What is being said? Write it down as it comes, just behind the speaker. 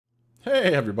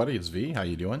Hey everybody, it's V. How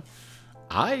you doing?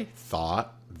 I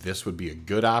thought this would be a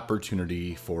good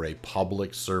opportunity for a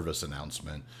public service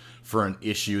announcement for an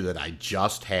issue that I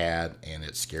just had and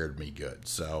it scared me good.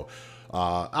 So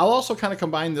I'll also kind of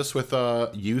combine this with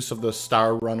use of the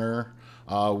Star Runner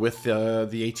with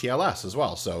the ATLS as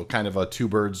well. So kind of a two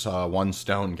birds, one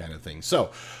stone kind of thing. So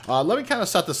let me kind of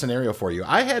set the scenario for you.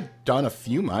 I had done a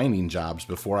few mining jobs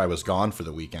before I was gone for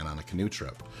the weekend on a canoe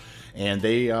trip. And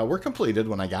they were completed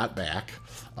when I got back.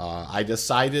 I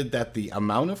decided that the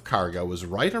amount of cargo was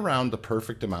right around the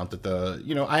perfect amount that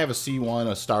I have a C1,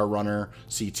 a Star Runner,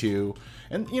 C2.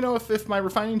 And, if my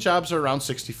refining jobs are around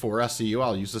 64 SCU,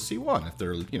 I'll use the C1. If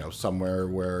they're, somewhere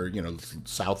where,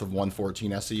 south of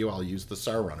 114 SCU, I'll use the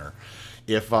Star Runner.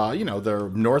 If, they're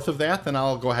north of that, then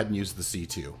I'll go ahead and use the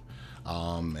C2.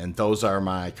 And those are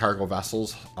my cargo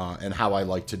vessels and how I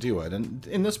like to do it. And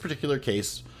in this particular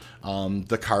case,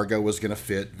 the cargo was going to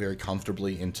fit very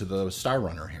comfortably into the Star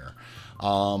Runner here.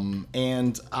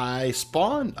 And I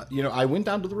spawned, I went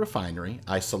down to the refinery.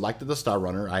 I selected the Star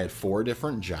Runner. I had 4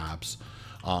 different jobs.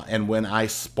 And when I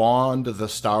spawned the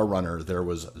Star Runner, there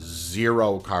was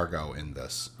 0 cargo in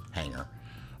this hangar,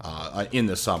 in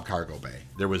the sub-cargo bay.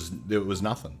 There was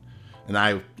nothing. And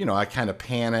I kind of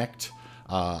panicked.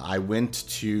 I went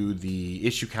to the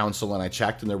issue council and I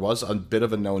checked, and there was a bit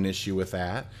of a known issue with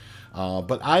that.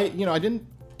 But I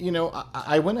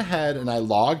went ahead and I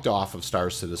logged off of Star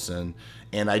Citizen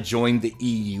and I joined the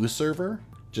EU server,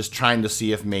 just trying to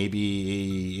see if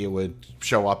maybe it would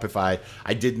show up if I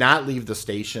did not leave the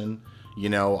station.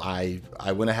 I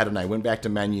went ahead and I went back to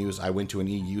menus. I went to an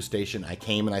EU station. I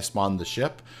came and I spawned the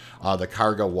ship. The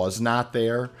cargo was not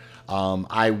there.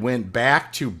 I went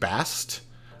back to best,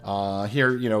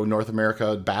 here, North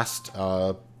America, best,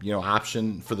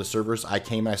 option for the servers. I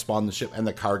came, I spawned the ship, and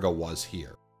the cargo was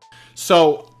here.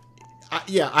 So,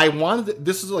 I wanted,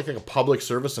 this is like a public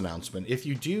service announcement. If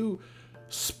you do,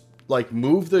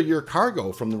 move your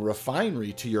cargo from the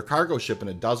refinery to your cargo ship and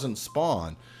it doesn't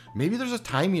spawn, maybe there's a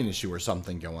timing issue or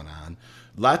something going on.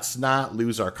 Let's not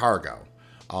lose our cargo.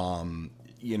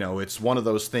 It's one of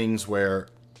those things where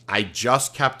I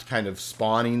just kept kind of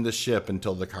spawning the ship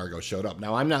until the cargo showed up.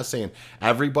 Now, I'm not saying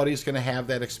everybody's going to have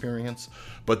that experience,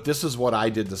 but this is what I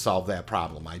did to solve that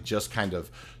problem. I just kind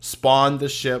of spawned the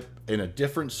ship in a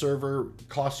different server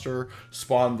cluster,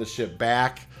 spawned the ship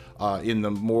back in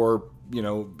the more,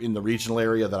 in the regional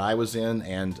area that I was in.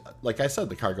 And like I said,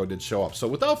 the cargo did show up. So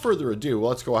without further ado,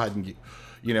 let's go ahead and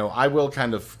I will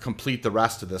kind of complete the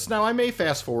rest of this. Now, I may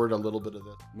fast forward a little bit of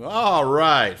this. All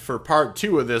right, for part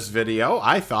 2 of this video,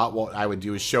 I thought what I would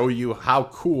do is show you how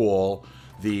cool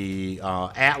the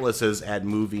Atlas is at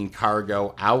moving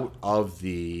cargo out of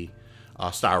the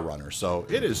Star Runner. So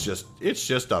it's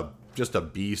just a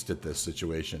beast at this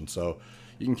situation. So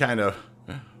you can kind of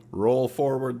roll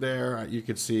forward there. You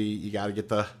can see you got to get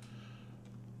the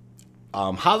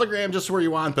hologram just where you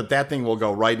want, but that thing will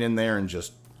go right in there and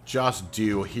just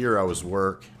do hero's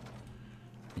work.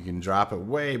 You can drop it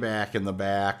way back in the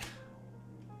back.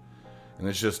 And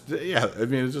it's just, yeah, I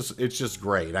mean, it's just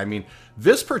great. I mean,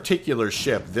 this particular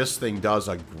ship, this thing does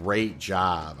a great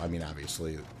job. I mean,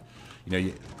 obviously,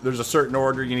 there's a certain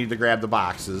order you need to grab the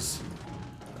boxes.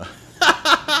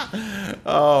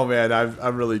 Oh, man,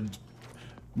 I'm really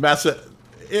messing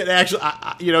it.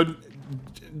 Actually,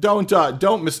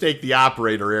 don't mistake the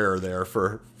operator error there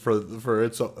for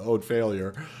its own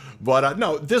failure. But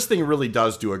no, this thing really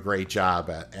does do a great job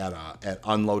at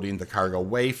unloading the cargo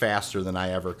way faster than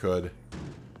I ever could.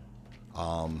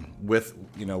 And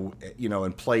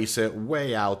place it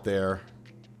way out there.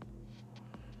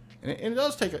 And it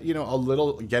does take a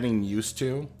little getting used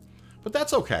to, but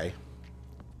that's okay.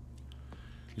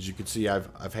 As you can see,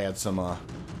 I've had some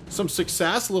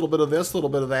success, a little bit of this, a little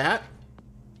bit of that.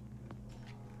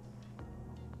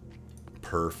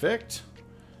 Perfect.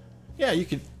 Yeah, you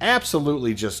can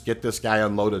absolutely just get this guy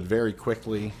unloaded very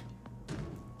quickly.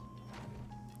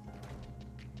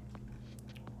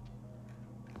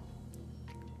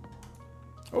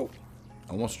 Oh,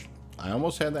 I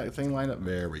almost had that thing lined up.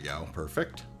 There we go.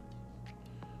 Perfect.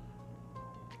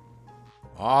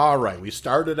 All right, we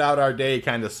started out our day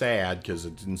kind of sad because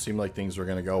it didn't seem like things were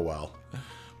going to go well.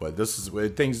 But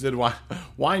things did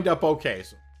wind up okay.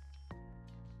 So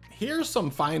here's some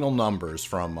final numbers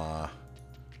from...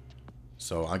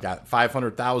 So I got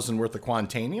 500,000 worth of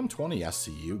Quantanium, 20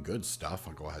 SCU, good stuff.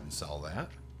 I'll go ahead and sell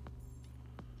that.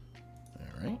 All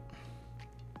right.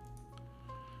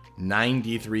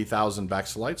 93,000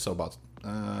 Vexilites, so about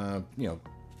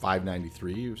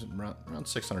 593, around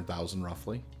 600,000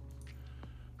 roughly.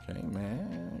 Okay,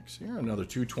 max here, another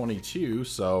 222,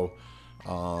 so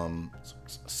 7,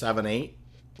 8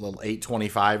 little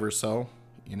 825 or so,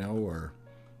 you know, or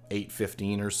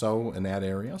 815 or so in that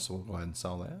area. So we'll go ahead and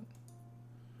sell that.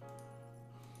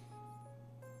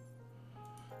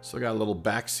 So we got a little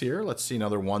Bex here. Let's see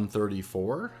another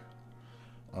 134.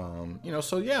 You know,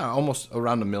 so yeah, almost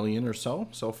around $1 million or so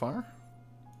far.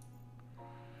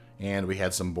 And we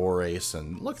had some Borace,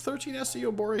 and look, 13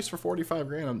 SEO Borace for 45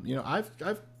 grand. You know,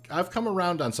 I've come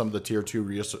around on some of the tier 2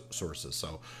 resources.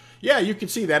 So yeah, you can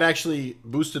see that actually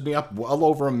boosted me up well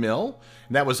over $1 million.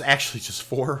 And that was actually just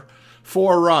four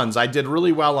runs. I did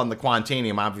really well on the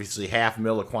Quantanium, obviously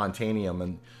 $500,000 of Quantanium,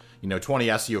 and you know, 20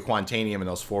 SEO Quantanium, and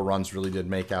those 4 runs really did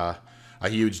make a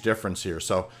huge difference here.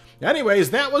 So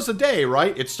anyways, that was the day,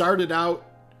 right? It started out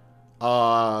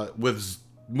with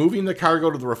moving the cargo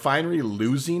to the refinery,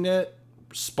 losing it,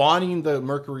 spawning the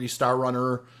Mercury Star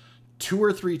Runner 2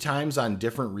 or 3 times on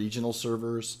different regional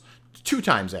servers. 2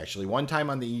 times, actually. 1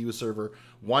 time on the EU server,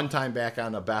 1 time back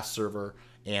on a BEST server,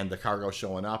 and the cargo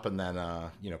showing up, and then,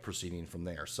 you know, proceeding from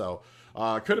there. So,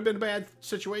 could have been a bad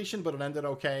situation, but it ended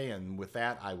okay. And with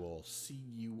that, I will see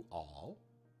you all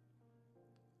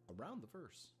around the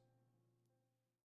verse.